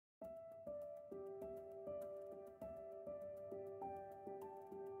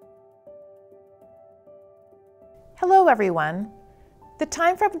Hello everyone. The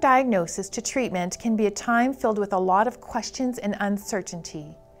time from diagnosis to treatment can be a time filled with a lot of questions and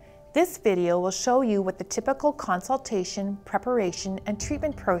uncertainty. This video will show you what the typical consultation, preparation, and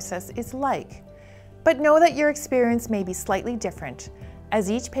treatment process is like. But know that your experience may be slightly different, as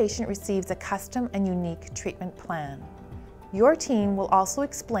each patient receives a custom and unique treatment plan. Your team will also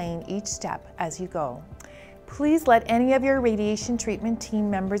explain each step as you go. Please let any of your radiation treatment team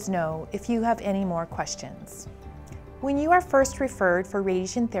members know if you have any more questions. When you are first referred for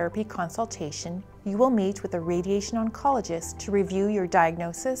radiation therapy consultation, you will meet with a radiation oncologist to review your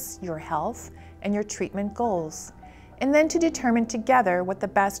diagnosis, your health, and your treatment goals, and then to determine together what the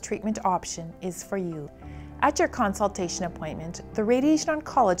best treatment option is for you. At your consultation appointment, the radiation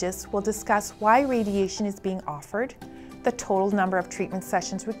oncologist will discuss why radiation is being offered, the total number of treatment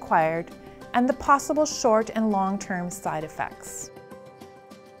sessions required, and the possible short and long-term side effects.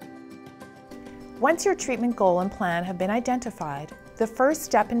 Once your treatment goal and plan have been identified, the first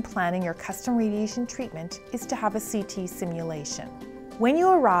step in planning your custom radiation treatment is to have a CT simulation. When you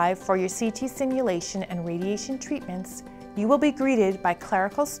arrive for your CT simulation and radiation treatments, you will be greeted by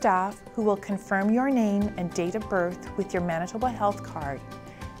clerical staff who will confirm your name and date of birth with your Manitoba health card,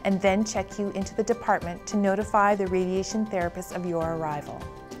 and then check you into the department to notify the radiation therapist of your arrival.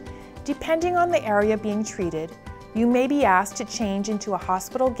 Depending on the area being treated, you may be asked to change into a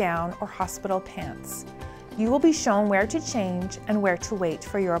hospital gown or hospital pants. You will be shown where to change and where to wait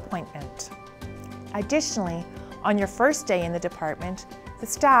for your appointment. Additionally, on your first day in the department, the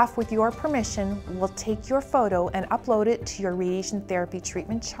staff, with your permission, will take your photo and upload it to your radiation therapy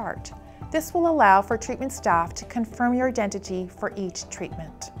treatment chart. This will allow for treatment staff to confirm your identity for each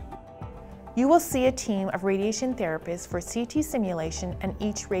treatment. You will see a team of radiation therapists for CT simulation and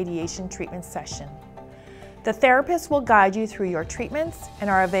each radiation treatment session. The therapists will guide you through your treatments and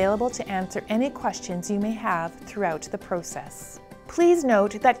are available to answer any questions you may have throughout the process. Please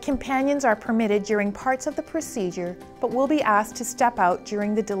note that companions are permitted during parts of the procedure, but will be asked to step out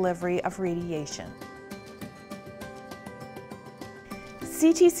during the delivery of radiation.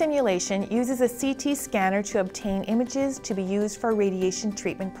 CT simulation uses a CT scanner to obtain images to be used for radiation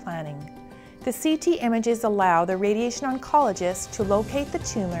treatment planning. The CT images allow the radiation oncologist to locate the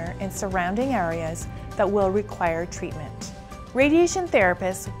tumor and surrounding areas that will require treatment. Radiation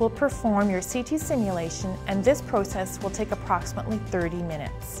therapists will perform your CT simulation, and this process will take approximately 30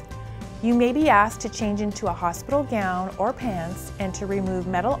 minutes. You may be asked to change into a hospital gown or pants and to remove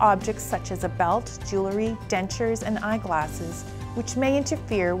metal objects such as a belt, jewelry, dentures, and eyeglasses, which may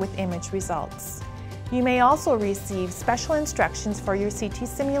interfere with image results. You may also receive special instructions for your CT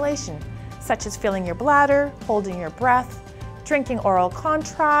simulation, such as filling your bladder, holding your breath, drinking oral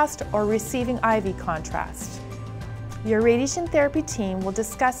contrast, or receiving IV contrast. Your radiation therapy team will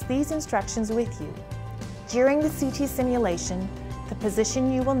discuss these instructions with you. During the CT simulation, the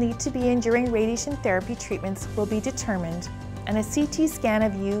position you will need to be in during radiation therapy treatments will be determined, and a CT scan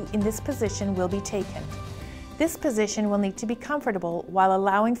of you in this position will be taken. This position will need to be comfortable while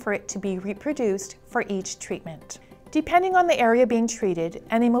allowing for it to be reproduced for each treatment. Depending on the area being treated,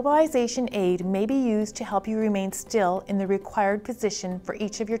 an immobilization aid may be used to help you remain still in the required position for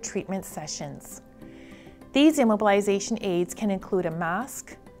each of your treatment sessions. These immobilization aids can include a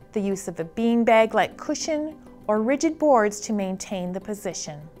mask, the use of a beanbag-like cushion, or rigid boards to maintain the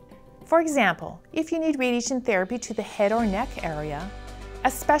position. For example, if you need radiation therapy to the head or neck area, a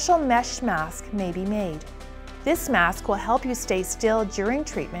special mesh mask may be made. This mask will help you stay still during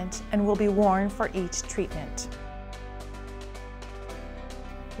treatment and will be worn for each treatment.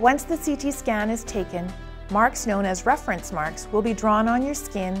 Once the CT scan is taken, marks known as reference marks will be drawn on your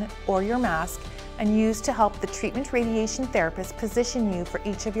skin or your mask and used to help the treatment radiation therapist position you for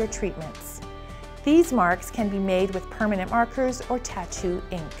each of your treatments. These marks can be made with permanent markers or tattoo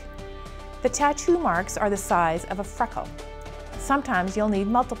ink. The tattoo marks are the size of a freckle. Sometimes you'll need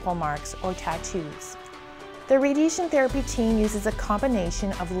multiple marks or tattoos. The radiation therapy team uses a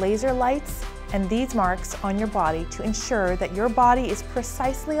combination of laser lights and these marks on your body to ensure that your body is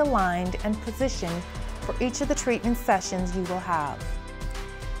precisely aligned and positioned for each of the treatment sessions you will have.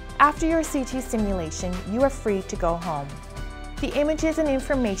 After your CT simulation, you are free to go home. The images and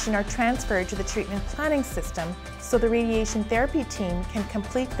information are transferred to the treatment planning system so the radiation therapy team can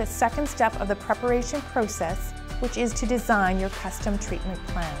complete the second step of the preparation process, which is to design your custom treatment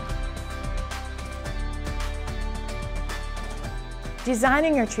plan.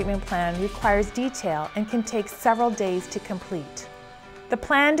 Designing your treatment plan requires detail and can take several days to complete. The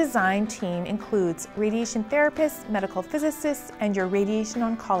plan design team includes radiation therapists, medical physicists, and your radiation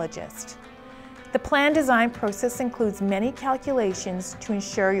oncologist. The plan design process includes many calculations to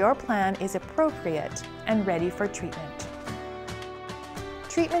ensure your plan is appropriate and ready for treatment.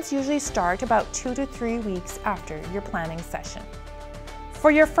 Treatments usually start about 2 to 3 weeks after your planning session.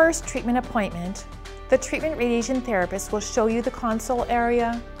 For your first treatment appointment, the treatment radiation therapist will show you the console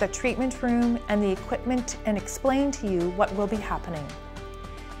area, the treatment room, and the equipment and explain to you what will be happening.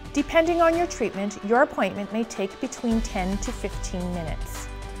 Depending on your treatment, your appointment may take between 10 to 15 minutes.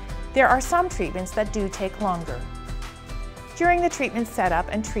 There are some treatments that do take longer. During the treatment setup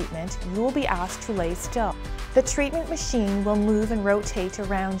and treatment, you will be asked to lay still. The treatment machine will move and rotate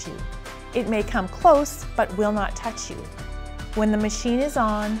around you. It may come close, but will not touch you. When the machine is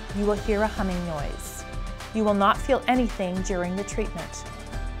on, you will hear a humming noise. You will not feel anything during the treatment.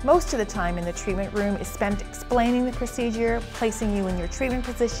 Most of the time in the treatment room is spent explaining the procedure, placing you in your treatment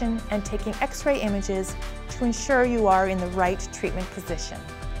position, and taking X-ray images to ensure you are in the right treatment position.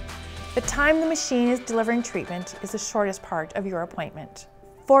 The time the machine is delivering treatment is the shortest part of your appointment.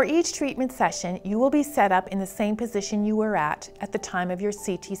 For each treatment session, you will be set up in the same position you were at the time of your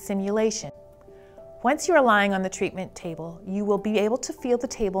CT simulation. Once you are lying on the treatment table, you will be able to feel the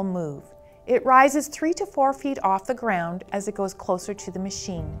table move. It rises 3 to 4 feet off the ground as it goes closer to the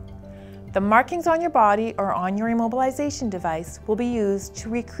machine. The markings on your body or on your immobilization device will be used to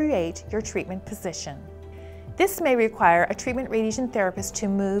recreate your treatment position. This may require a treatment radiation therapist to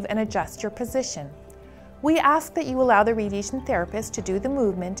move and adjust your position. We ask that you allow the radiation therapist to do the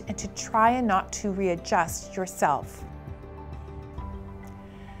movement and to try and not to readjust yourself.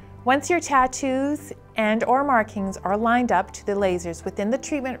 Once your tattoos and/or markings are lined up to the lasers within the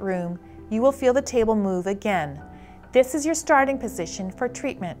treatment room, you will feel the table move again. This is your starting position for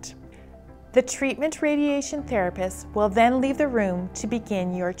treatment. The treatment radiation therapist will then leave the room to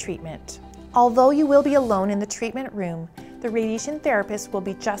begin your treatment. Although you will be alone in the treatment room, the radiation therapist will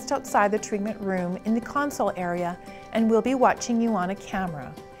be just outside the treatment room in the console area and will be watching you on a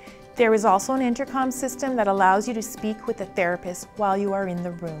camera. There is also an intercom system that allows you to speak with the therapist while you are in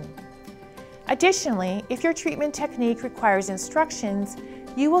the room. Additionally, if your treatment technique requires instructions,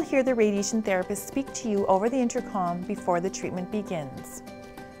 you will hear the radiation therapist speak to you over the intercom before the treatment begins.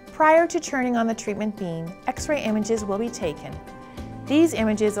 Prior to turning on the treatment beam, X-ray images will be taken. These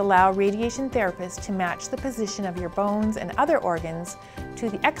images allow radiation therapists to match the position of your bones and other organs to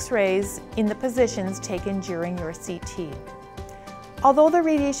the X-rays in the positions taken during your CT. Although the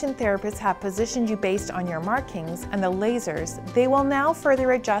radiation therapists have positioned you based on your markings and the lasers, they will now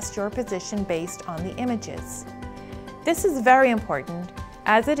further adjust your position based on the images. This is very important,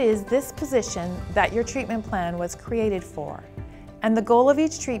 as it is this position that your treatment plan was created for, and the goal of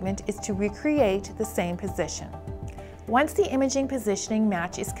each treatment is to recreate the same position. Once the imaging positioning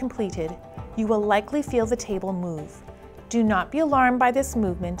match is completed, you will likely feel the table move. Do not be alarmed by this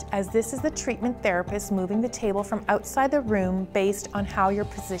movement, as this is the treatment therapist moving the table from outside the room based on how your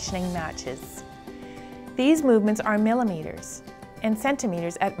positioning matches. These movements are millimeters and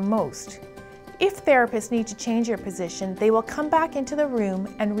centimeters at most. If therapists need to change your position, they will come back into the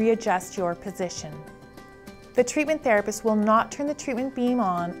room and readjust your position. The treatment therapist will not turn the treatment beam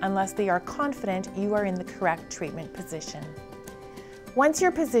on unless they are confident you are in the correct treatment position. Once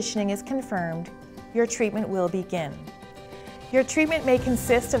your positioning is confirmed, your treatment will begin. Your treatment may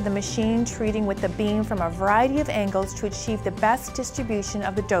consist of the machine treating with the beam from a variety of angles to achieve the best distribution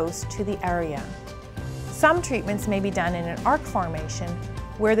of the dose to the area. Some treatments may be done in an arc formation,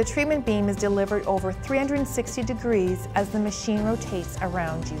 where the treatment beam is delivered over 360 degrees as the machine rotates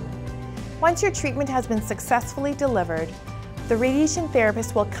around you. Once your treatment has been successfully delivered, the radiation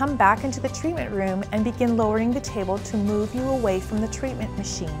therapist will come back into the treatment room and begin lowering the table to move you away from the treatment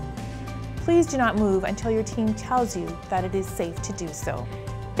machine. Please do not move until your team tells you that it is safe to do so.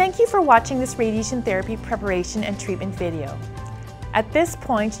 Thank you for watching this radiation therapy preparation and treatment video. At this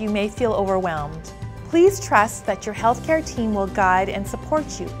point, you may feel overwhelmed. Please trust that your healthcare team will guide and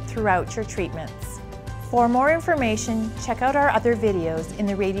support you throughout your treatments. For more information, check out our other videos in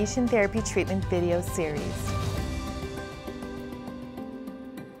the Radiation Therapy Treatment video series.